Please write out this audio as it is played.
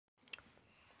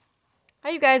Hi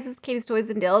you guys, it's Katie's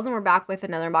Toys and Deals, and we're back with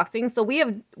another unboxing. So we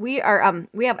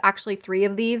have actually 3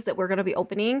 of these that we're gonna be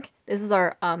opening. This is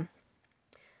our our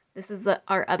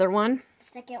other one.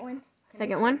 Second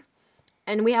one.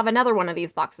 And we have another one of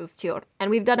these boxes too. And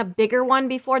we've done a bigger one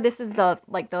before. This is the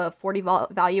 40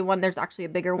 value one. There's actually a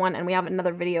bigger one, and we have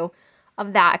another video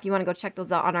of that if you want to go check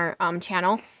those out on our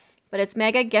channel. But it's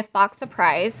Mega Gift Box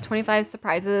Surprise, 25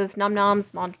 surprises, Num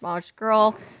Noms, Mod Podge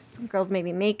Girl, some girls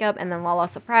maybe makeup, and then Lala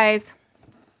Surprise.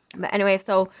 But anyway,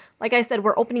 so like I said,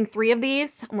 we're opening 3 of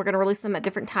these, and we're going to release them at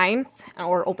different times,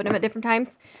 or open them at different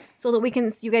times, so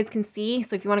that you guys can see.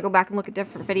 So if you want to go back and look at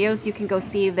different videos, you can go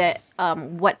see that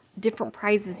what different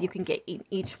prizes you can get in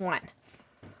each one.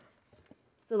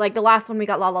 So like the last one, we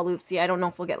got Lala Loopsy. I don't know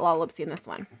if we'll get Lala Loopsy in this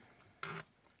one.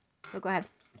 So go ahead.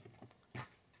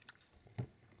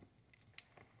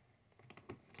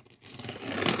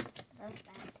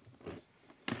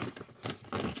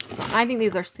 I think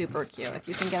these are super cute if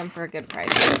you can get them for a good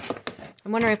price.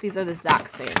 I'm wondering if these are the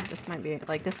exact same. This might be,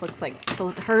 like, this looks like, so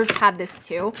hers had this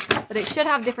too, but it should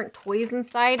have different toys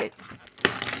inside. It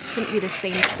shouldn't be the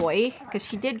same toy, because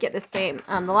she did get the same.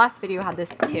 The last video had this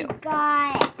too.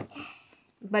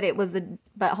 But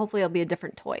hopefully it'll be a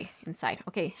different toy inside.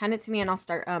 Okay, hand it to me and I'll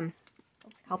start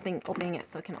helping opening it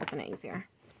so I can open it easier.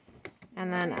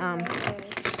 And then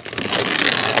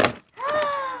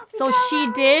so she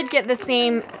did get the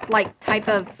same like type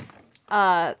of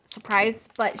surprise,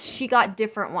 but she got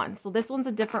different ones. So this one's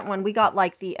a different one. We got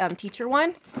like the teacher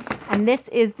one, and this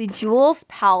is the Jewel's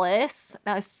Palace.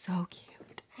 That is so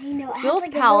cute. I know. Jewel's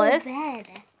like Palace, bed.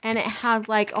 and it has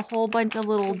like a whole bunch of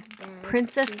little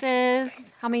princesses.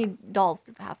 How many dolls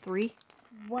does it have? 3?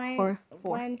 Or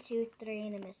 4? 1, 2, 3,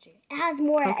 and a mystery. It has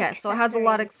more. Okay, so it has a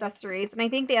lot of accessories, and I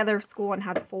think the other school one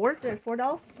had 4. Did it have 4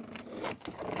 dolls?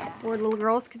 4 little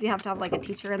girls, because you have to have like a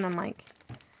teacher and then like.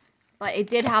 But it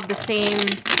did have the same,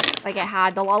 like it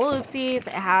had the Lala Loopsies, it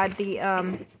had the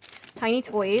tiny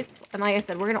toys, and like I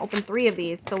said, we're gonna open 3 of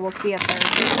these, so we'll see if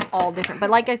they're all different. But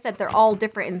like I said, they're all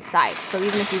different inside, so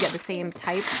even if you get the same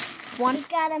type one. We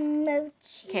got a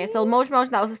mochi. Okay, so Mochi,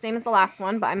 that was the same as the last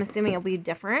one, but I'm assuming it'll be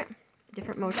different.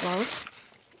 Different Mochi.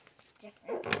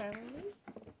 Different, probably.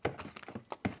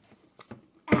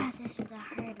 Ah, this is a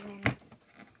hard one.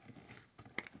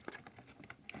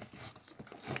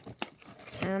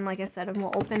 And like I said, and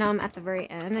we'll open them at the very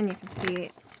end, and you can see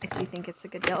if you think it's a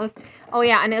good deal. Oh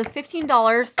yeah, and it was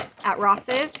 $15 at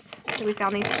Ross's that we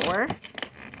found these for.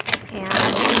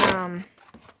 And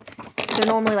they're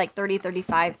normally like $30,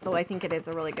 $35, so I think it is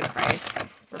a really good price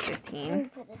for $15.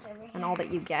 And all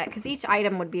that you get, because each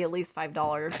item would be at least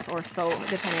 $5 or so,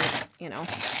 depending, you know.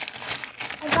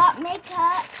 I got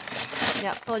makeup.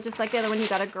 Yep, so just like the other one, you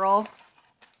got a girl.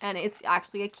 And it's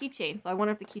actually a keychain. So I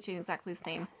wonder if the keychain is exactly the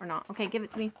same or not. Okay, give it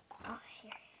to me. Oh,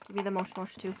 here. Give me the Mochi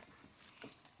too.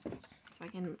 So I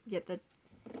can get the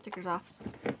stickers off.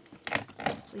 So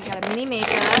you got a mini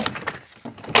makeup.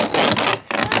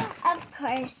 Of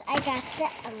course, I got the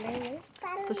little.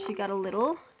 So she got a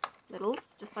littles,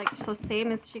 just like, so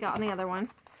same as she got on the other one.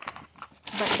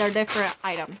 But they're different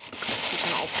items you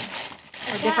can open.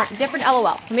 Or different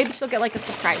LOL. So maybe she'll get like a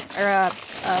surprise or a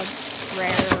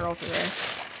rare or ultra rare.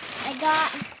 I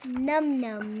got Num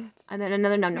Noms. And then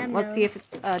another Num Nom. Let's see if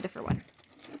it's a different one.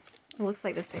 It looks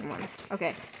like the same one. Okay.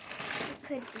 It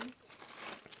could be.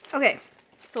 Okay,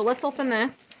 so let's open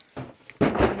this.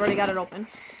 I've already got it open.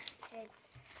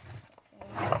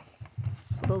 So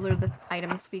those are the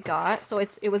items we got. So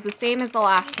it was the same as the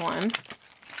last one.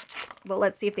 But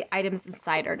let's see if the items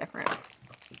inside are different.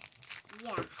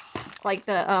 Yeah. Like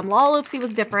the Lala Loopsy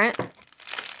was different.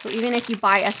 So even if you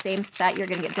buy a same set, you're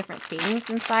going to get different things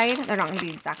inside. They're not going to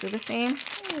be exactly the same.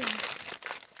 This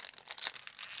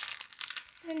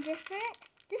one different?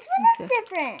 This one is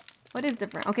different. What is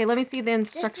different? Okay, let me see the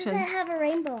instructions. This doesn't have a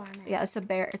rainbow on it. Yeah, it's a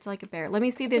bear. It's like a bear. Let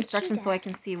me see the instructions so I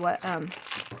can see what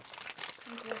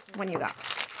one you got.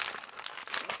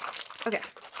 Okay,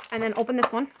 and then open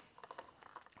this one.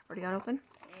 Already got it open.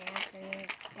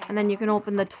 And then you can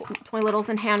open the toy littles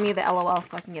and hand me the LOL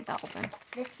so I can get that open.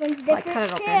 This one's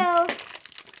different too.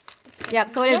 Yep,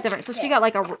 so it is different. So she got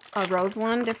like a rose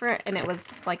one different, and it was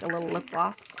like a little lip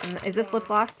gloss. And is this lip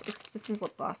gloss? This one's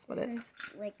lip gloss, but it's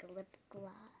like a lip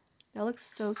gloss. That looks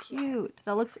so cute.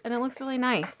 It looks really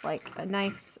nice. Like a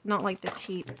nice, not like the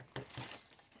cheap.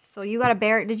 So you got a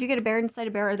bear. Did you get a bear inside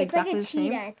a bear? Are they exactly the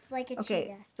same? It's like a cheetah.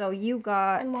 Okay, so you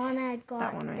got and Lana got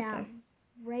that one right there.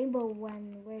 Rainbow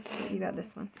one. Where's the rainbow? You got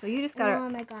this one. So you just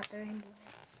got I got the rainbow.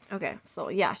 Okay, so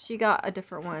yeah, she got a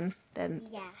different one than.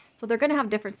 Yeah. So they're gonna have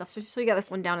different stuff. So you got this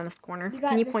one down in this corner.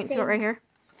 Can you point to it right here?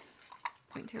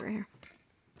 Point to it right here.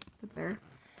 The bear.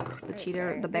 The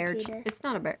cheetah, the bear. cheetah. It's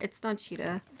not a bear. It's not a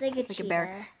cheetah. It's like a It's cheetah. a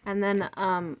bear. And then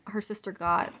her sister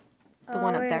got the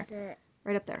one up there. Is it?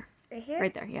 Right up there. Right here?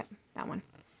 Right there. Yep, that one.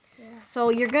 Yeah. So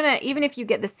you're gonna, even if you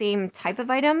get the same type of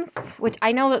items, which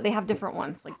I know that they have different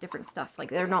ones, like different stuff,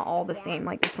 like they're not all the same,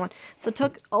 like this one. So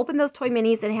open those toy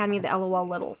minis and hand me the LOL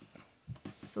littles,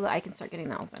 so that I can start getting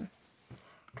that open.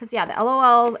 Cause yeah, the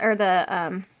LOL or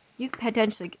the you could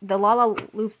potentially, the Lala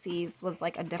Loopsies was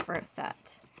like a different set,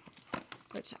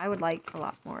 which I would like a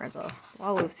lot more. The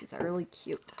Lala Loopsies are really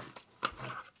cute.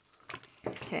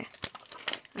 Okay,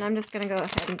 and I'm just gonna go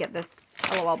ahead and get this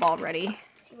LOL ball ready.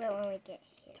 See what one we get.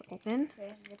 Open.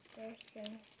 There's a zipper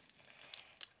thing.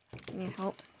 Need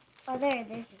help? Oh, there's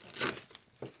a zipper.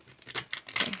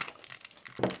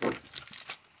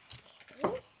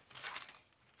 Okay.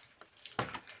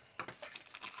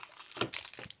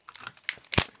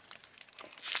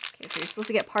 Okay, so you're supposed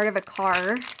to get part of a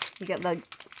car. You get the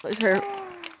her.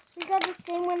 We got the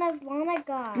same one as Lana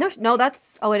got. No, that's,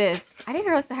 oh, it is. I didn't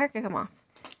realize the hair could come off.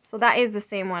 So that is the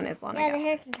same one as Lana Yeah, got. the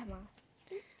hair can come off.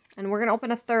 And we're gonna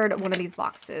open a third one of these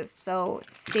boxes. So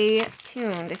stay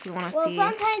tuned if you want to see. Well,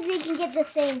 sometimes we can get the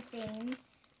same things.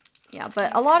 Yeah,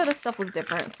 but a lot of the stuff was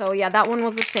different. So yeah, that one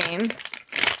was the same.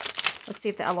 Let's see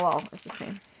if the LOL is the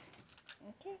same.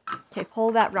 Okay. Okay,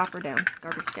 pull that wrapper down,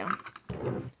 garbage down.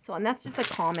 So, and that's just a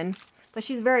common, but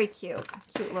she's very cute.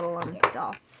 Cute little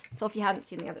doll. So if you hadn't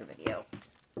seen the other video.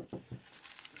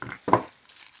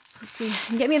 Let's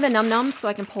see, get me the Num Nums so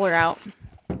I can pull her out.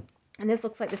 And this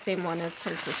looks like the same one as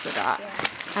her sister got. Yeah.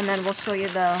 And then we'll show you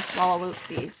the Lala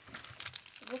Loopsies.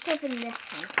 Let's open this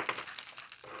one.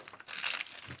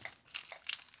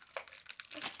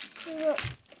 See what...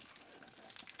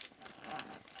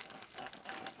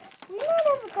 We might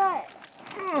have got...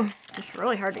 It's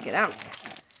really hard to get out.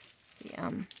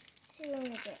 The, see what we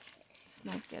get.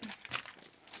 smells good.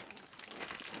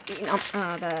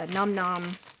 The Num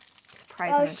Nom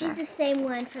surprise. Oh, she's the same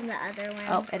one from the other one.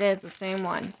 Oh, it is the same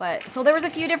one. But so there was a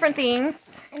few different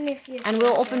things. And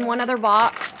We'll open one other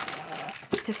box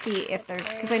to see if there's,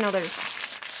 because I know there's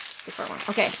different ones.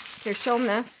 Okay, here, show them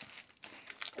this.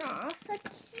 Aw, so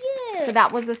cute. So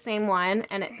that was the same one,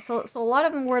 and so a lot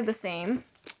of them were the same.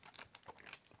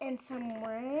 And some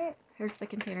weren't. Here's the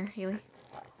container, Haley.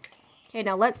 Okay,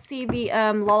 now let's see the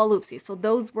Lala Loopsies. So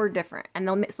those were different,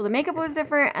 and so the makeup was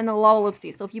different, and the Lala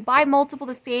Loopsies. So if you buy multiple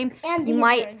the same, And you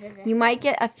might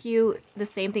get a few the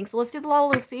same things. So let's do the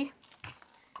Lala Loopsie.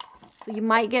 So you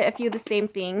might get a few of the same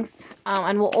things,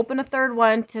 and we'll open a third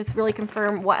one to really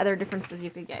confirm what other differences you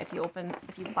could get if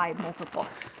you buy multiple.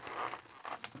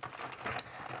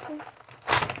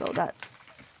 So that's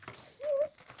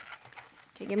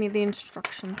okay. Give me the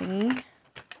instruction thingy,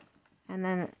 and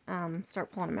then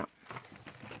start pulling them out.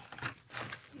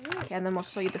 Okay, and then we'll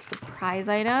show you the surprise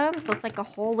item. So it's like a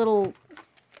whole little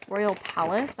royal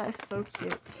palace. That is so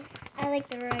cute. I like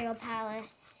the royal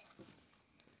palace.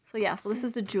 So yeah, so this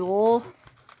is the jewel.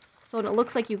 So it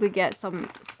looks like you could get some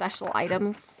special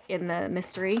items in the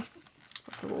mystery.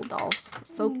 Lots of little dolls.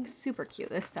 So super cute.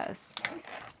 This says. I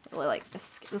really like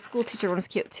this. The school teacher one is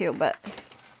cute too, but you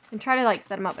can try to like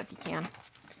set them up if you can.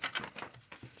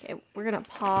 Okay, we're gonna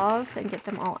pause and get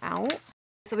them all out.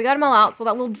 So we got them all out. So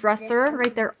that little dresser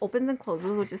right there opens and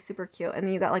closes, which is super cute. And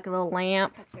then you got like a little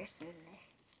lamp.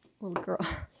 Little girl.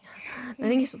 I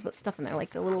think you're supposed to put stuff in there,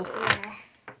 like the little. Yeah.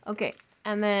 Okay,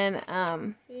 and then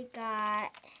We got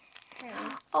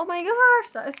her. oh my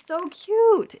gosh, that is so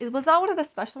cute. Was that one of the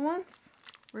special ones?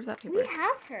 Where's that paper? We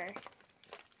have her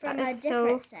from That a is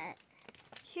different so set.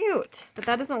 cute, but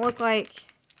that doesn't look like.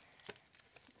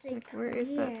 It's like Where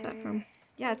is that set clear. from?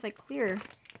 Yeah, it's like clear.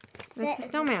 It's the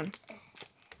snowman.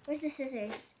 Where's the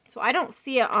scissors? So I don't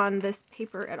see it on this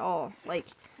paper at all. Like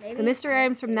Maybe the mystery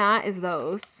items from that is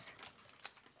those,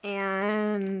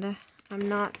 and I'm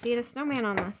not seeing a snowman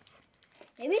on this.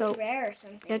 Maybe it's rare or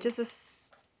something. Yeah, just a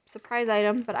surprise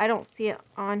item, but I don't see it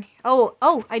on.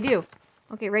 Oh, I do.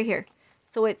 Okay, right here.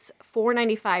 So it's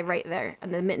 $4.95 right there,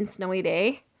 and the Mitten Snowy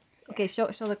Day. Okay, show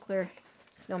the clear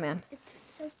snowman. It's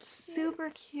so cute. Super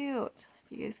cute.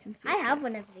 If you guys can see. I have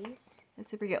one of these. It's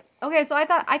super cute. Okay, so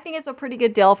I think it's a pretty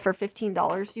good deal for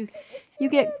 $15. You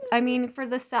get, I mean, for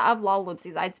the set of Lala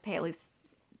Loopsies, I'd pay at least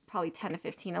probably 10 to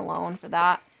 15 alone for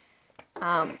that.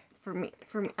 For me,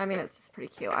 I mean, it's just pretty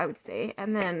cute, I would say.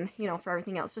 And then, you know, for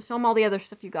everything else, just show them all the other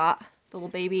stuff you got. The little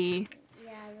baby.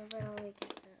 Yeah, the little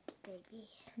baby.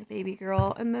 The baby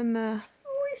girl, and then the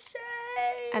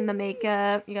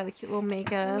makeup. You got the cute little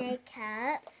makeup.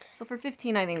 So for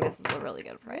 $15, I think this is a really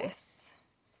good price. Oops.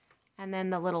 And then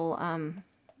the little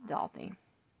doll thing.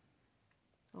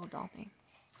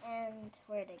 And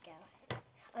where'd it go?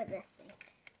 Oh, this thing.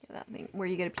 that thing where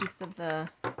you get a piece of the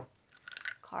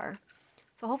car.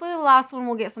 So hopefully the last one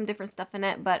will get some different stuff in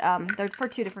it, but they're for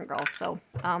 2 different girls, so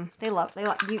they love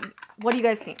you. What do you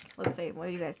guys think? Let's see, what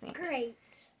do you guys think? Great.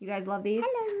 You guys love these?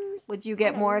 Hello. Would you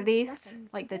get more of these? Nothing.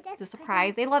 Like the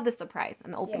surprise? They love the surprise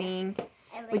and the opening.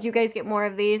 Yes. Would you guys get more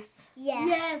of these? Yes.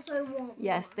 Yes, I want.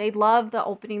 Yes, they love the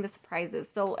opening, the surprises.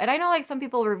 So, and I know like some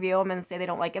people review them and say they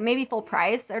don't like it. Maybe full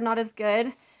price, they're not as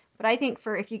good. But I think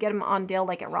for if you get them on deal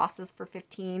like at Ross's for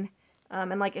 15,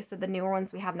 and like I said, the newer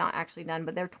ones we have not actually done,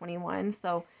 but they're 21.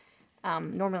 So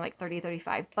normally like 30,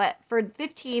 35. But for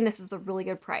 15, this is a really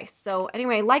good price. So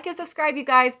anyway, like and subscribe, you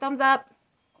guys. Thumbs up.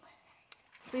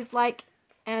 Please like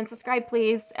and subscribe,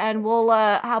 please. And we'll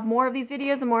have more of these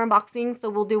videos and more unboxings. So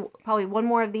we'll do probably one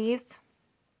more of these.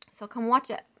 So come watch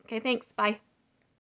it. Okay, thanks. Bye.